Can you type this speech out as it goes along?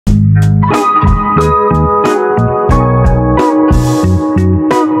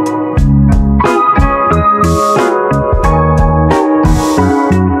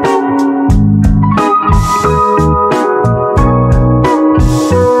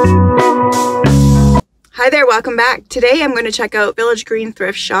Hi there, welcome back. Today I'm going to check out Village Green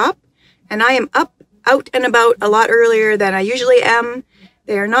Thrift Shop, and I am out and about a lot earlier than I usually am.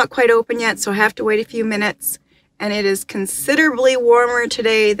 They are not quite open yet, so I have to wait a few minutes, and it is considerably warmer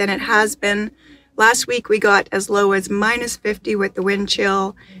today than it has been. Last week we got as low as -50 with the wind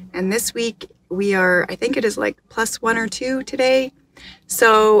chill, and this week we are, I think it is like +1 or 2 today.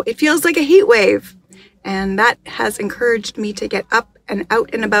 So it feels like a heat wave, and that has encouraged me to get up and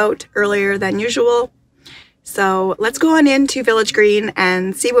out and about earlier than usual. So let's go on into Village Green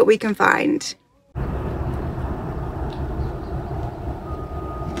and see what we can find.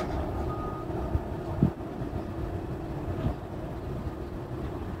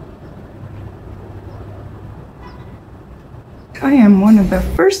 I am one of the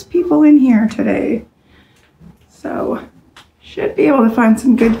first people in here today, so should be able to find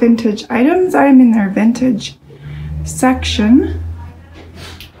some good vintage items. I'm in their vintage section.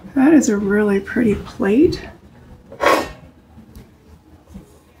 That is a really pretty plate.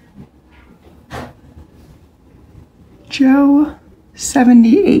 Joe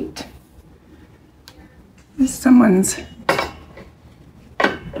 78. This is someone's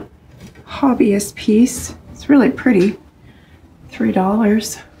hobbyist piece. It's really pretty.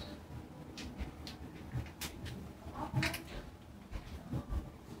 $3.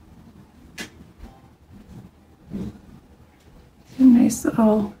 A nice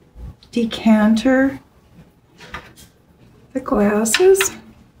little decanter. The glasses.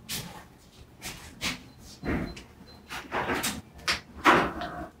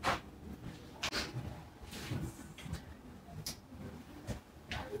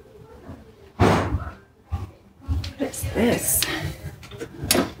 What is this?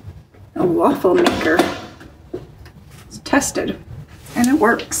 A waffle maker. It's tested and it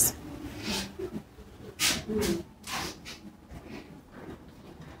works.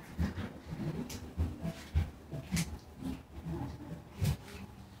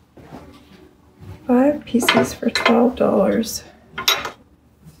 Five pieces for $12.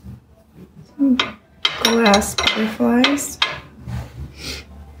 Some glass butterflies.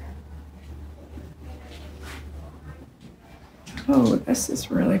 Oh, this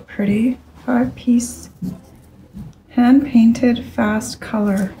is really pretty. 5-piece hand-painted fast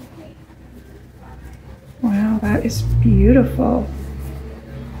color. Wow, that is beautiful.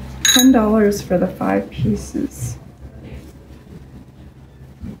 $10 for the 5 pieces.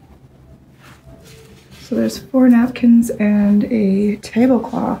 So there's 4 napkins and a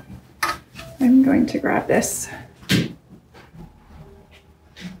tablecloth. I'm going to grab this.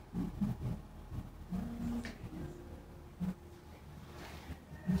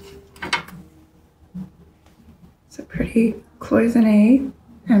 It's a pretty cloisonne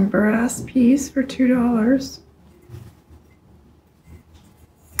and brass piece for $2.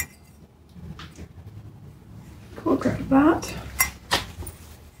 We'll grab that.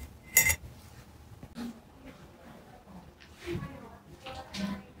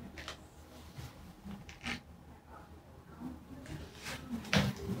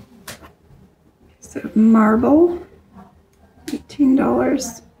 So marble,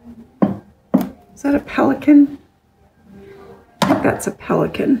 $18. Is that a pelican? I think that's a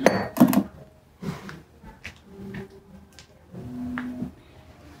pelican.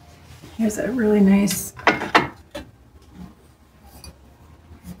 Here's a really nice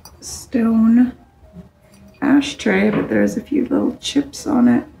stone ashtray, but there's a few little chips on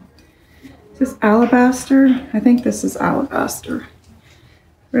it. Is this alabaster? I think this is alabaster.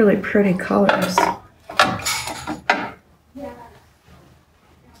 Really pretty colors.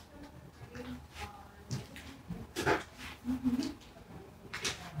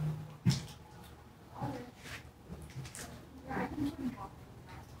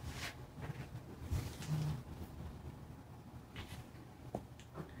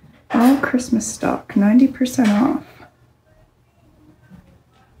 All Christmas stock, 90% off.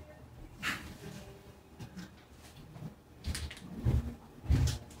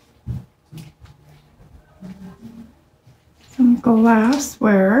 Some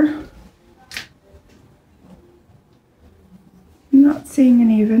glassware. I'm not seeing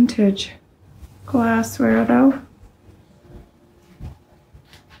any vintage glassware though.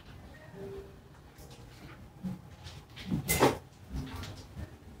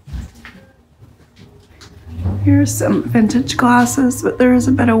 Here's some vintage glasses, but there is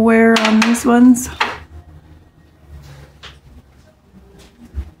a bit of wear on these ones.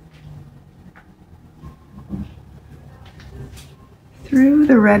 Through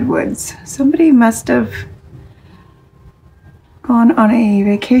the redwoods. Somebody must have gone on a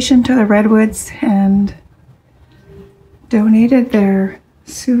vacation to the redwoods and donated their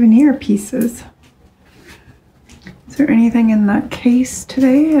souvenir pieces. Is there anything in the case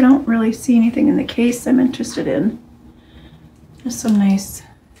today? I don't really see anything in the case I'm interested in. Just some nice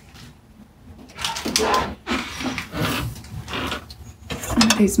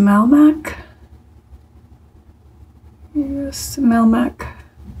these Melmac. Yes, Melmac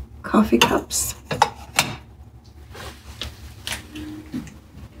coffee cups.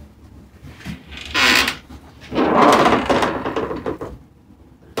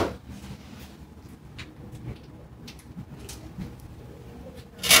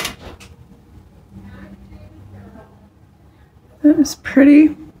 That is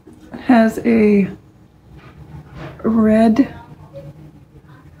pretty. It has a red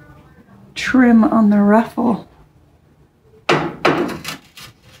trim on the ruffle.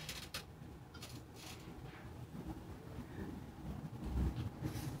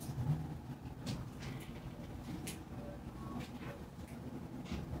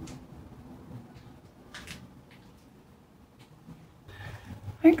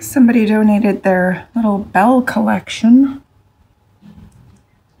 I think somebody donated their little bell collection.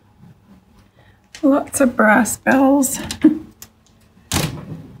 Lots of brass bells.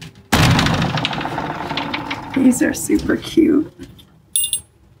 These are super cute.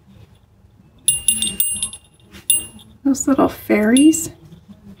 Those little fairies.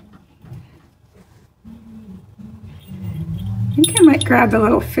 I think I might grab the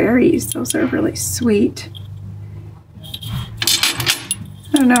little fairies. Those are really sweet.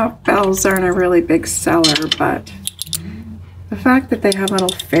 I don't know if bells aren't a really big seller, but the fact that they have little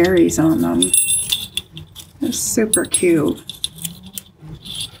fairies on them is super cute.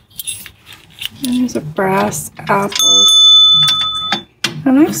 And there's a brass apple.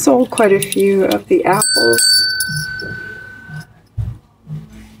 And I've sold quite a few of the apples.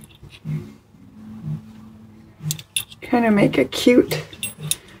 Kind of make a cute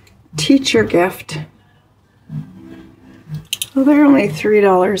teacher gift. Well, they're only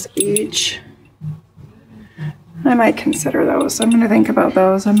 $3 each. I might consider those. I'm going to think about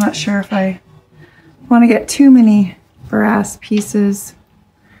those. I'm not sure if I want to get too many brass pieces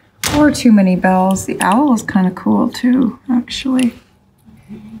or too many bells. The owl is kind of cool too, actually.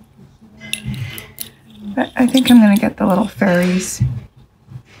 But I think I'm going to get the little fairies.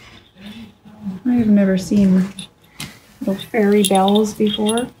 I have never seen little fairy bells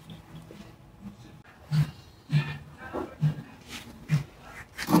before.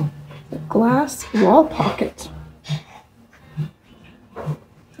 Glass wall pocket.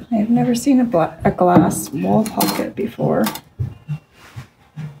 I've never seen a glass wall pocket before.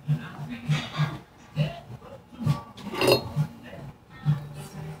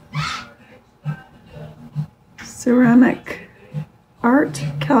 Ceramic art,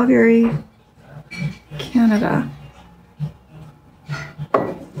 Calgary, Canada.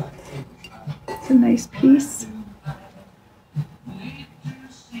 It's a nice piece.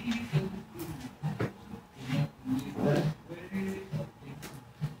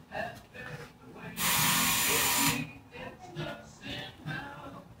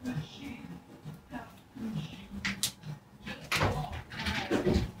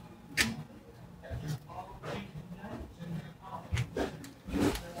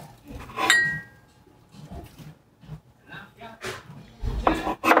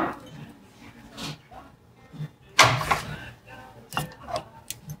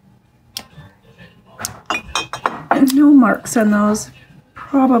 No marks on those,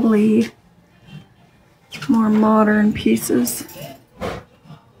 probably more modern pieces.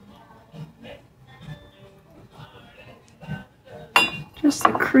 Just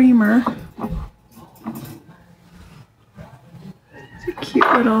a creamer. It's a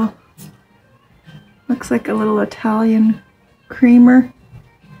cute little, looks like a little Italian creamer.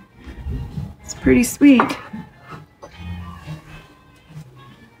 It's pretty sweet.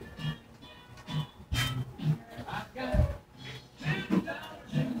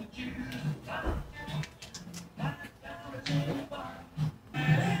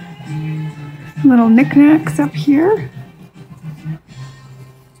 Little knickknacks up here.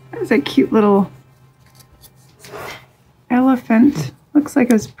 There's a cute little elephant. Looks like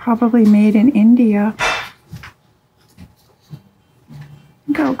it was probably made in India. I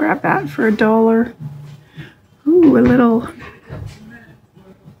think I'll grab that for $1. Ooh, a little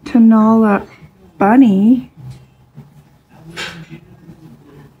Tanala bunny.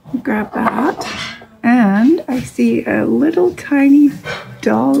 Grab that. And I see a little tiny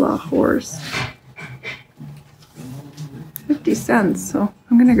Dala horse. 50 cents, so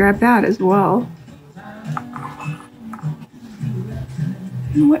I'm gonna grab that as well.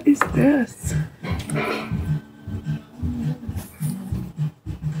 And what is this?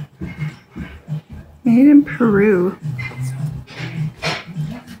 Made in Peru.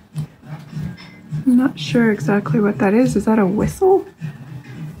 I'm not sure exactly what that is. Is that a whistle?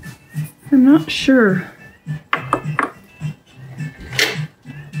 I'm not sure.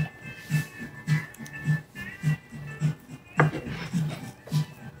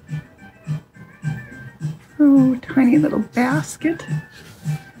 Oh, tiny little basket.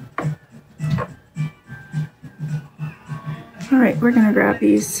 All right, we're gonna grab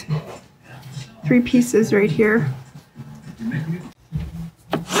these 3 pieces right here.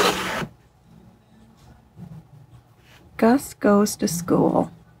 Gus goes to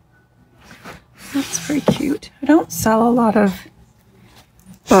school. That's very cute. I don't sell a lot of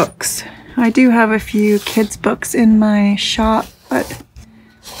books. I do have a few kids' books in my shop, but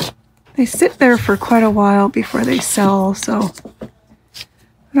they sit there for quite a while before they sell, so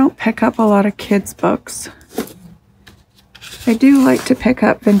I don't pick up a lot of kids' books. I do like to pick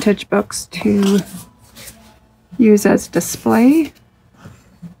up vintage books to use as display.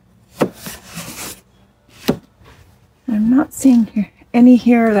 I'm not seeing any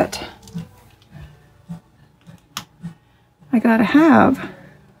here that I gotta have.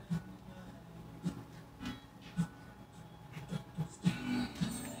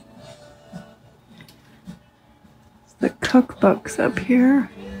 It's the cookbooks up here.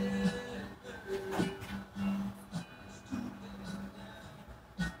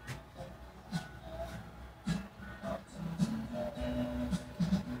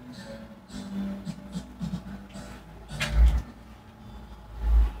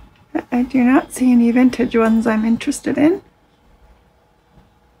 I do not see any vintage ones I'm interested in.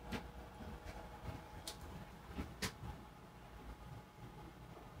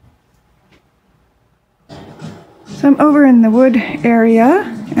 So I'm over in the wood area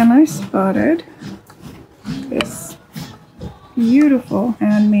and I spotted this beautiful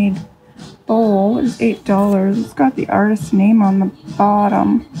handmade bowl. It's $8. It's got the artist's name on the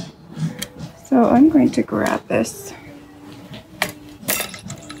bottom. So I'm going to grab this.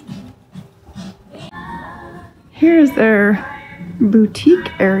 Here's their boutique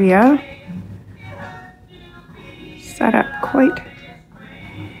area, set up quite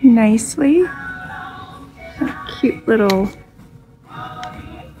nicely. Cute little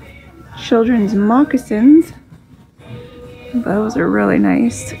children's moccasins. Those are really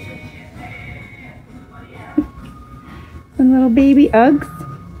nice. And little baby Uggs.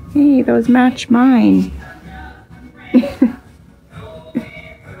 Hey, those match mine.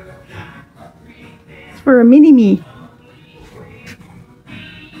 For a mini-me.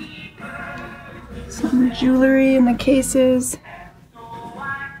 Some jewelry in the cases.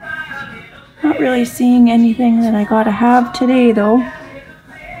 Not really seeing anything that I gotta have today though.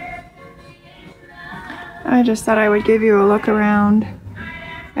 I just thought I would give you a look around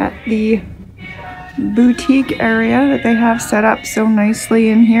at the boutique area that they have set up so nicely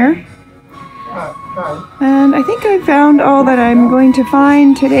in here. And I think I found all that I'm going to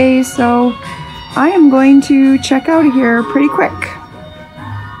find today, so I am going to check out of here pretty quick.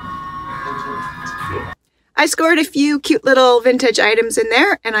 I scored a few cute little vintage items in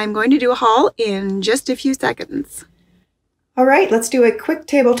there, and I'm going to do a haul in just a few seconds. All right, let's do a quick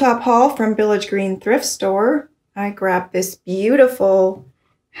tabletop haul from Village Green Thrift Store. I grabbed this beautiful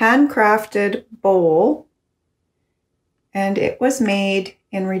handcrafted bowl, and it was made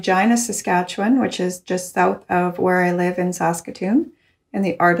in Regina, Saskatchewan, which is just south of where I live in Saskatoon. And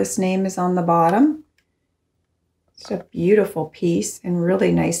the artist's name is on the bottom. It's a beautiful piece in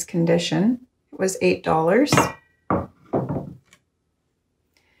really nice condition. It was $8.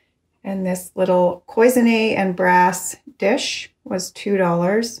 And this little cloisonne and brass dish was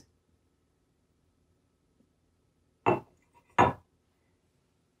 $2.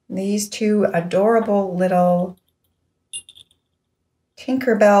 These 2 adorable little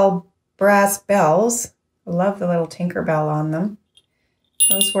Tinkerbell brass bells. I love the little Tinkerbell on them.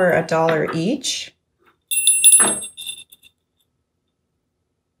 Those were $1 each.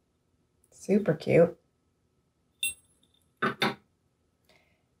 Super cute.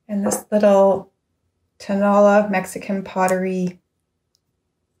 And this little Tonala Mexican pottery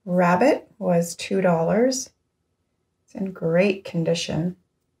rabbit was $2. It's in great condition.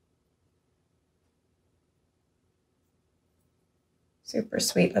 Super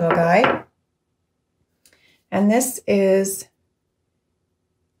sweet little guy. And this is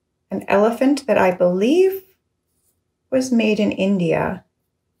an elephant that I believe was made in India.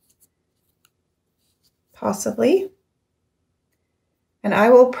 Possibly. And I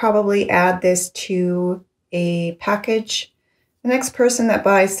will probably add this to a package. The next person that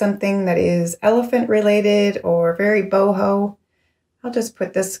buys something that is elephant related or very boho, I'll just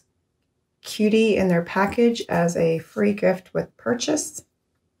put this cutie in their package as a free gift with purchase.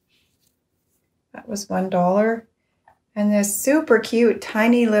 That was $1. And this super cute,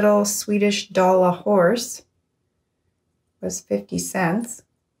 tiny little Swedish Dala horse was 50 cents.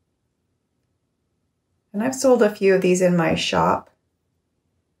 And I've sold a few of these in my shop.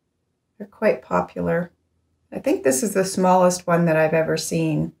 They're quite popular. I think this is the smallest one that I've ever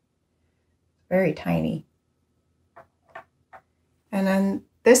seen. Very tiny. And then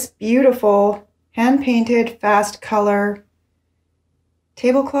this beautiful hand-painted fast color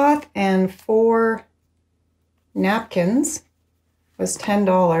tablecloth and 4 napkins was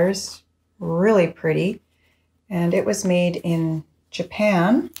 $10. Really pretty. And it was made in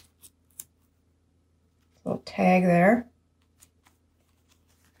Japan. Little tag there.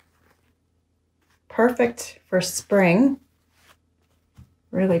 Perfect for spring.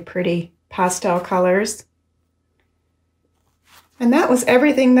 Really pretty pastel colors. And that was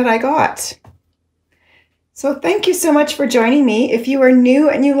everything that I got. So thank you so much for joining me. If you are new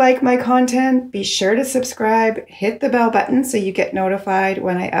and you like my content, be sure to subscribe, hit the bell button so you get notified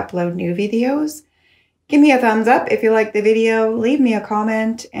when I upload new videos. Give me a thumbs up if you like the video, leave me a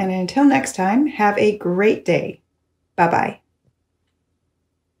comment, and until next time, have a great day. Bye-bye.